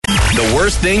The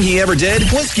worst thing he ever did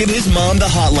was give his mom the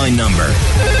hotline number.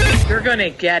 You're going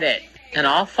to get it, and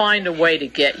I'll find a way to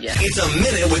get you. It's a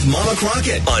Minute with Mama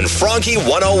Crockett on Froggy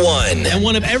 101. And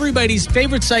one of everybody's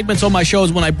favorite segments on my show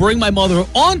is when I bring my mother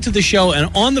onto the show,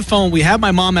 and on the phone we have my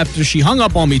mom after she hung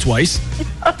up on me twice.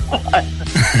 All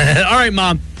right,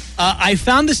 Mom. I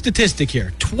found the statistic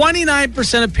here.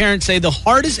 29% of parents say the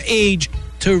hardest age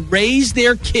to raise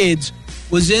their kids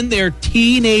was in their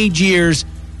teenage years.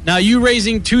 Now, you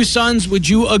raising two sons, would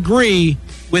you agree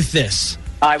with this?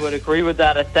 I would agree with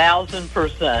that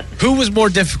 1,000%. Who was more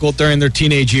difficult during their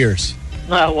teenage years?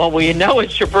 Well, we know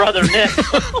it's your brother, Nick.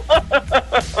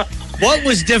 What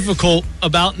was difficult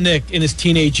about Nick in his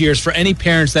teenage years for any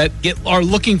parents that are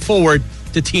looking forward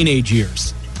to teenage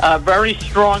years? A very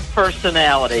strong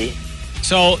personality.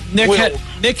 So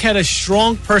Nick had a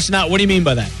strong personality. What do you mean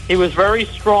by that? He was very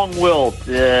strong-willed.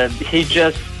 He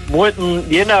just wouldn't,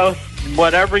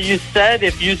 whatever you said,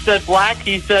 if you said black,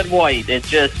 he said white.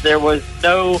 There was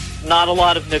not a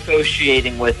lot of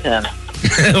negotiating with him.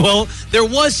 Well, there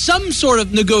was some sort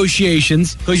of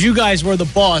negotiations because you guys were the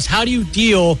boss. How do you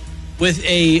deal with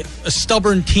a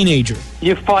stubborn teenager?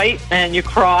 You fight and you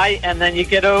cry and then you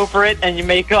get over it and you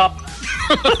make up.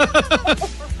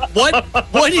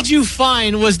 What did you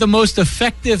find was the most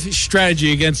effective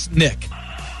strategy against Nick?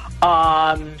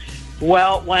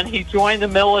 Well, when he joined the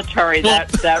military,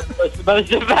 that was the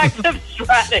most effective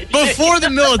strategy. Before the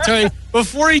military,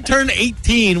 before he turned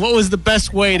 18, what was the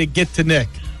best way to get to Nick?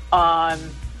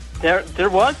 There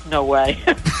was no way.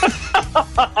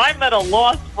 I'm at a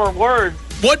loss for words.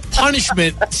 What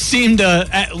punishment seemed to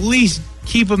at least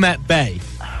keep him at bay?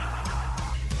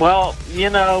 Well,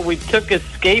 we took his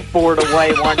skateboard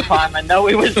away one time. I know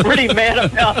he was pretty mad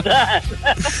about that.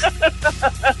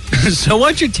 So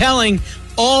what you're telling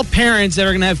all parents that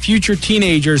are going to have future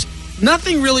teenagers,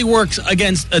 nothing really works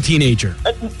against a teenager.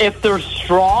 If they're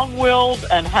strong-willed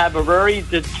and have a very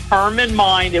determined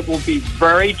mind, it will be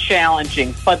very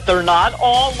challenging. But they're not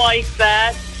all like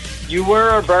that. You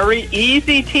were a very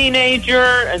easy teenager,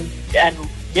 and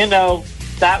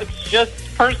that's just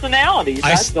personality.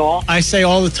 That's all. I say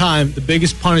all the time, the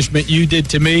biggest punishment you did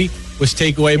to me was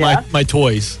take away my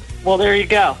toys. Well, there you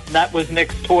go. That was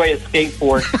Nick's toy, a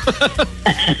skateboard.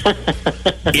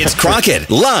 It's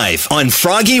Crockett, live on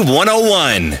Froggy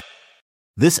 101.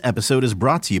 This episode is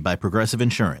brought to you by Progressive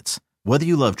Insurance. Whether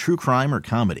you love true crime or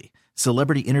comedy,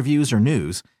 celebrity interviews or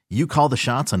news, you call the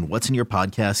shots on what's in your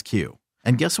podcast queue.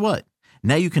 And guess what?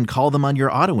 Now you can call them on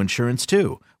your auto insurance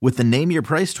too with the Name Your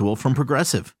Price tool from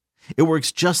Progressive. It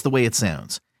works just the way it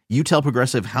sounds. You tell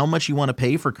Progressive how much you want to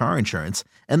pay for car insurance,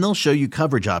 and they'll show you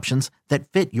coverage options that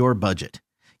fit your budget.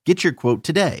 Get your quote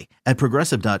today at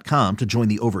Progressive.com to join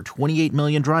the over 28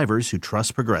 million drivers who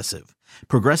trust Progressive.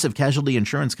 Progressive Casualty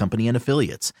Insurance Company and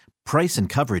Affiliates. Price and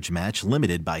coverage match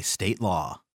limited by state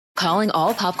law. Calling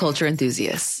all pop culture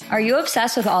enthusiasts. Are you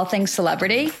obsessed with all things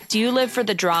celebrity? Do you live for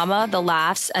the drama, the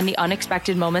laughs, and the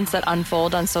unexpected moments that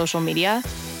unfold on social media?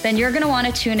 Then you're going to want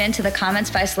to tune in to the Comments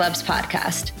by Celebs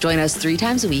podcast. Join us 3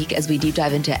 times a week as we deep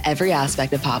dive into every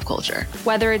aspect of pop culture.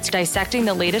 Whether it's dissecting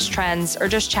the latest trends or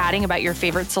just chatting about your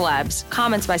favorite celebs,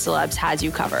 Comments by Celebs has you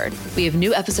covered. We have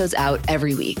new episodes out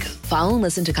every week. Follow and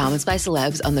listen to Comments by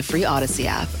Celebs on the free Odyssey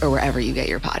app or wherever you get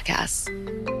your podcasts.